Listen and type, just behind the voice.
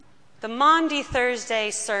The Maundy Thursday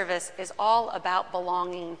service is all about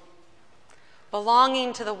belonging.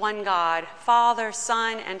 Belonging to the one God, Father,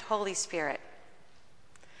 Son, and Holy Spirit.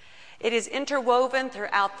 It is interwoven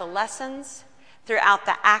throughout the lessons, throughout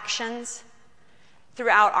the actions,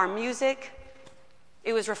 throughout our music.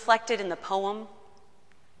 It was reflected in the poem.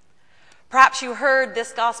 Perhaps you heard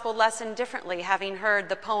this gospel lesson differently, having heard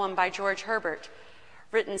the poem by George Herbert,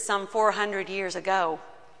 written some 400 years ago.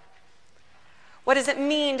 What does it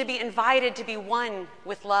mean to be invited to be one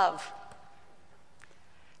with love?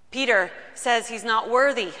 Peter says he's not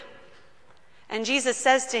worthy. And Jesus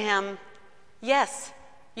says to him, "Yes,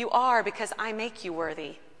 you are, because I make you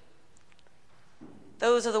worthy."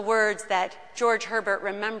 Those are the words that George Herbert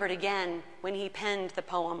remembered again when he penned the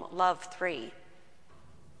poem Love 3.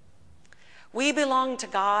 We belong to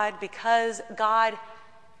God because God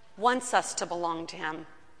wants us to belong to him.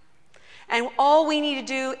 And all we need to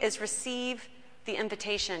do is receive the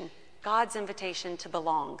invitation, God's invitation to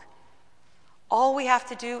belong. All we have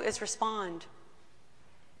to do is respond.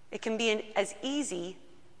 It can be as easy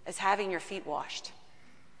as having your feet washed.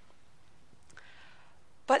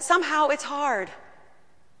 But somehow it's hard.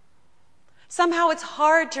 Somehow it's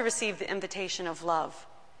hard to receive the invitation of love,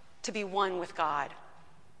 to be one with God.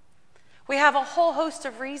 We have a whole host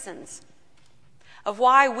of reasons of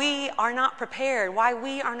why we are not prepared, why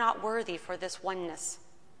we are not worthy for this oneness.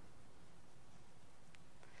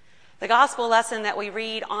 The gospel lesson that we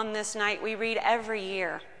read on this night, we read every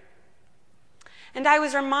year. And I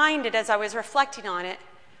was reminded as I was reflecting on it,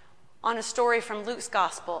 on a story from Luke's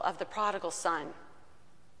gospel of the prodigal son.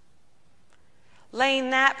 Laying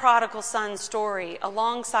that prodigal son story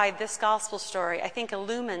alongside this gospel story, I think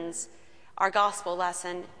illumines our gospel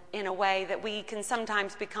lesson in a way that we can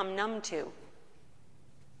sometimes become numb to.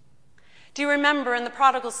 Do you remember in the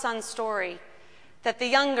prodigal son story that the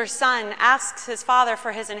younger son asks his father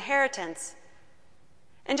for his inheritance,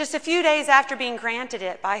 and just a few days after being granted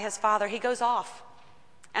it by his father, he goes off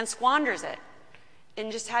and squanders it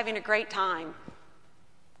in just having a great time,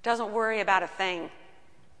 doesn't worry about a thing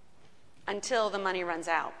until the money runs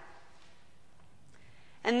out.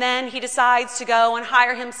 And then he decides to go and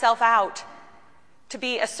hire himself out to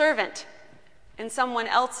be a servant in someone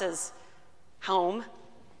else's home.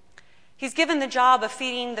 He's given the job of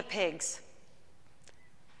feeding the pigs.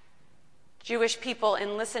 Jewish people,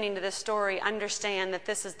 in listening to this story, understand that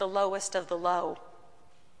this is the lowest of the low.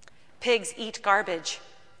 Pigs eat garbage,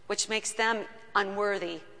 which makes them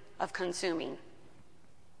unworthy of consuming.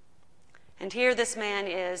 And here this man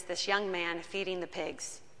is, this young man, feeding the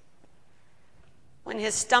pigs. When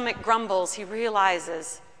his stomach grumbles, he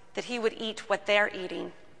realizes that he would eat what they're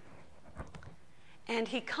eating. And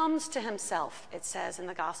he comes to himself, it says in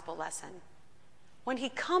the gospel lesson. When he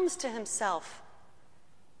comes to himself,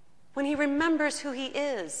 when he remembers who he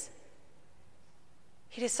is,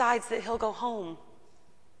 he decides that he'll go home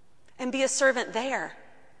and be a servant there.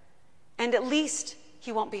 And at least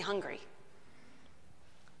he won't be hungry.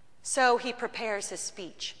 So he prepares his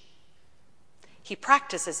speech. He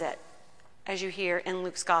practices it, as you hear in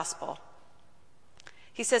Luke's gospel.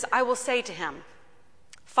 He says, "I will say to him,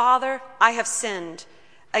 'Father, I have sinned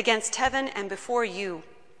against heaven and before you.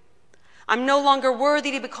 I'm no longer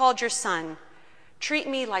worthy to be called your son. Treat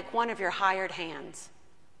me like one of your hired hands.'"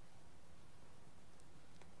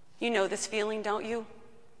 You know this feeling, don't you?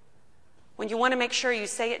 When you want to make sure you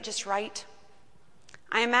say it just right.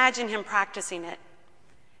 I imagine him practicing it,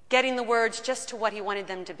 getting the words just to what he wanted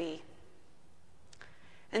them to be.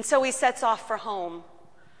 And so he sets off for home,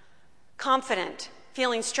 confident,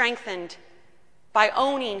 feeling strengthened by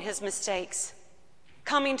owning his mistakes,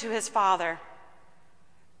 coming to his father,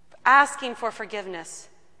 asking for forgiveness,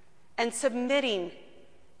 and submitting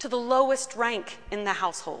to the lowest rank in the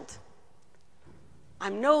household.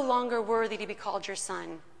 "I'm no longer worthy to be called your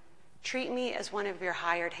son. Treat me as one of your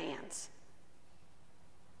hired hands."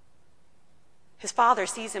 His father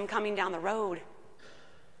sees him coming down the road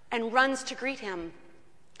and runs to greet him.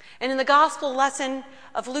 And in the gospel lesson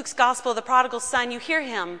of Luke's gospel, the prodigal son, you hear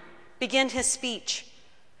him begin his speech.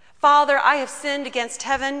 "Father, I have sinned against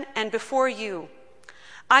heaven and before you.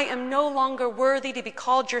 I am no longer worthy to be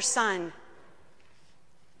called your son."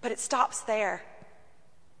 But it stops there.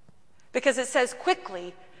 Because it says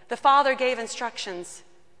quickly, the father gave instructions.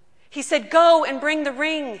 He said, "Go and bring the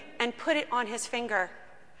ring and put it on his finger.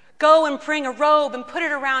 Go and bring a robe and put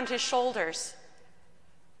it around his shoulders."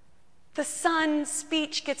 The son's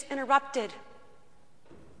speech gets interrupted.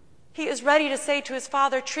 He is ready to say to his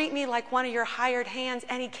father, "Treat me like one of your hired hands,"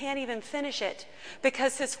 and he can't even finish it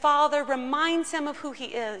because his father reminds him of who he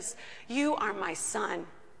is. "You are my son.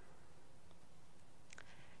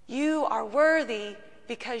 You are worthy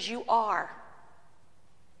because you are.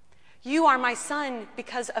 You are my son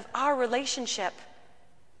because of our relationship.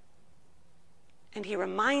 And he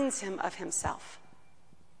reminds him of himself.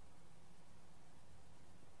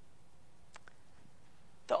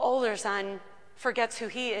 The older son forgets who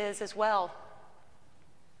he is as well.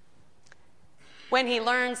 When he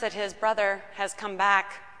learns that his brother has come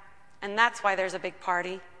back, and that's why there's a big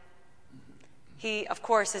party, he, of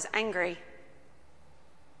course, is angry.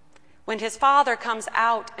 When his father comes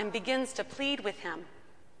out and begins to plead with him,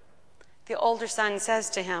 the older son says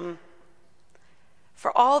to him,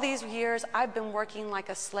 "For all these years, I've been working like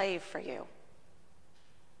a slave for you."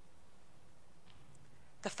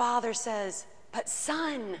 The father says, "But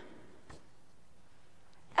son,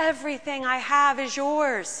 everything I have is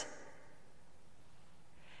yours."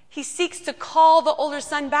 He seeks to call the older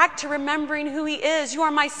son back to remembering who he is. "You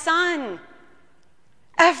are my son.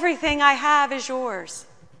 Everything I have is yours."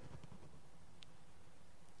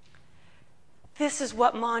 This is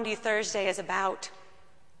what Maundy Thursday is about.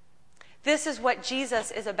 This is what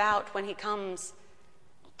Jesus is about when he comes,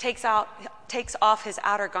 takes off his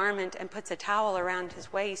outer garment and puts a towel around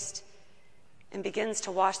his waist and begins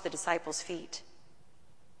to wash the disciples' feet.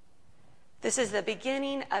 This is the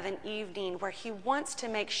beginning of an evening where he wants to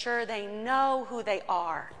make sure they know who they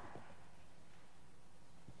are,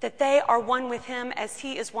 that they are one with him as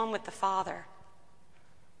he is one with the Father.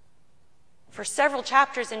 For several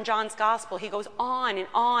chapters in John's Gospel, he goes on and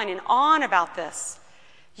on and on about this.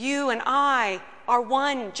 You and I are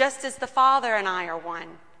one, just as the Father and I are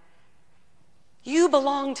one. You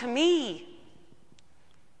belong to me.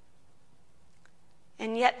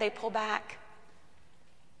 And yet they pull back.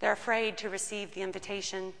 They're afraid to receive the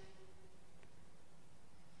invitation.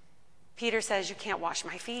 Peter says, "You can't wash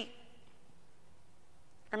my feet.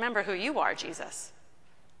 Remember who you are, Jesus."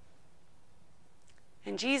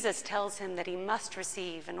 And Jesus tells him that he must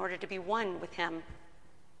receive in order to be one with him.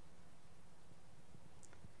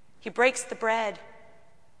 He breaks the bread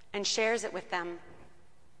and shares it with them.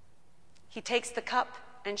 He takes the cup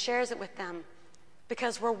and shares it with them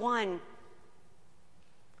because we're one.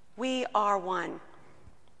 We are one.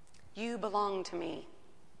 You belong to me.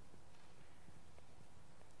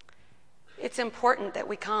 It's important that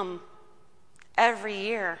we come every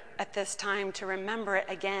year at this time to remember it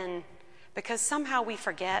again, because somehow we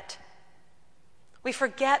forget. We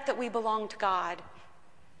forget that we belong to God,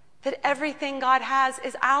 that everything God has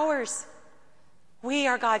is ours. We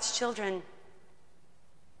are God's children.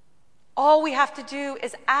 All we have to do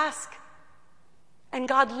is ask, and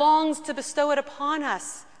God longs to bestow it upon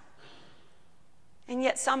us. And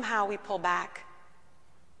yet somehow we pull back.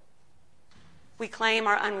 We claim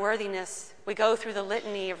our unworthiness. We go through the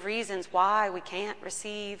litany of reasons why we can't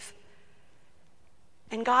receive.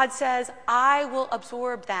 And God says, "I will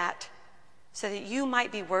absorb that so that you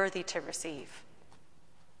might be worthy to receive."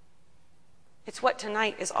 It's what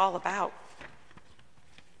tonight is all about.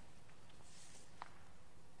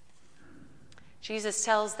 Jesus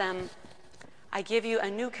tells them, "I give you a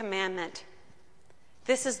new commandment.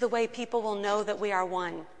 This is the way people will know that we are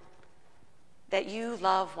one, that you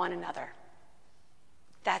love one another."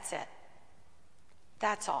 That's it.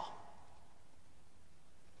 That's all.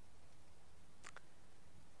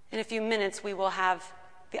 In a few minutes, we will have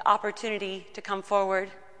the opportunity to come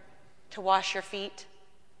forward to wash your feet.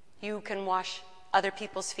 You can wash other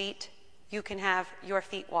people's feet. You can have your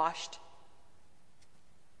feet washed.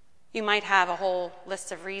 You might have a whole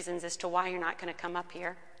list of reasons as to why you're not going to come up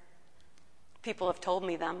here. People have told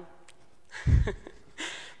me them.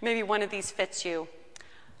 Maybe one of these fits you.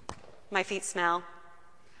 My feet smell.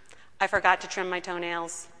 I forgot to trim my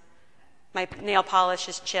toenails. My nail polish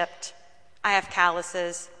is chipped. I have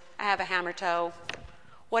calluses. I have a hammer toe.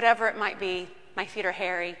 Whatever it might be, my feet are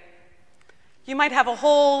hairy. You might have a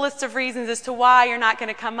whole list of reasons as to why you're not going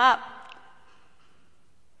to come up.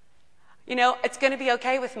 You know, it's going to be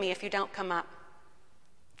okay with me if you don't come up.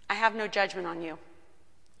 I have no judgment on you.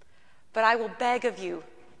 But I will beg of you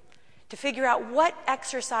to figure out what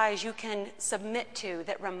exercise you can submit to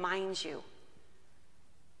that reminds you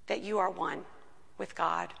that you are one with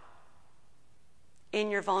God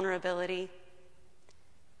in your vulnerability,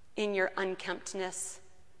 in your unkemptness,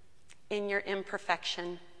 in your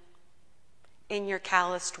imperfection, in your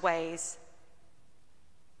calloused ways.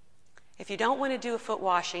 If you don't want to do a foot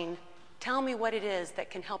washing, tell me what it is that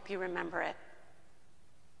can help you remember it.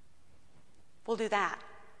 We'll do that.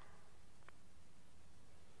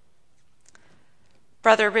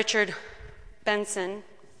 Brother Richard Benson,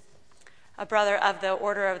 a brother of the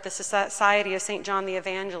Order of the Society of St. John the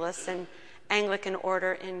Evangelist, an Anglican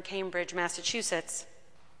order in Cambridge, Massachusetts,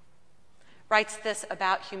 writes this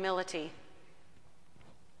about humility.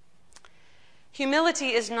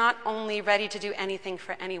 Humility is not only ready to do anything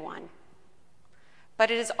for anyone, but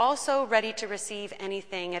it is also ready to receive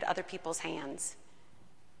anything at other people's hands.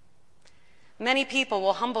 Many people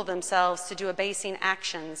will humble themselves to do abasing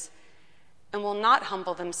actions and will not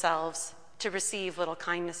humble themselves to receive little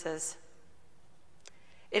kindnesses.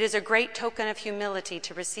 It is a great token of humility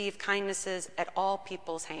to receive kindnesses at all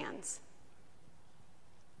people's hands.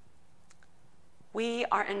 We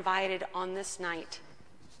are invited on this night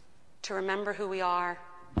to remember who we are,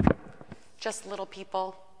 just little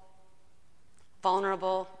people,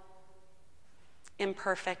 vulnerable,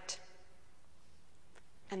 imperfect.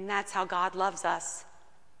 And that's how God loves us.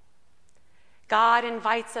 God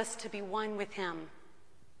invites us to be one with him,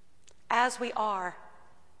 as we are,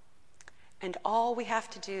 and all we have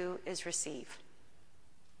to do is receive.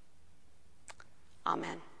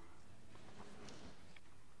 Amen.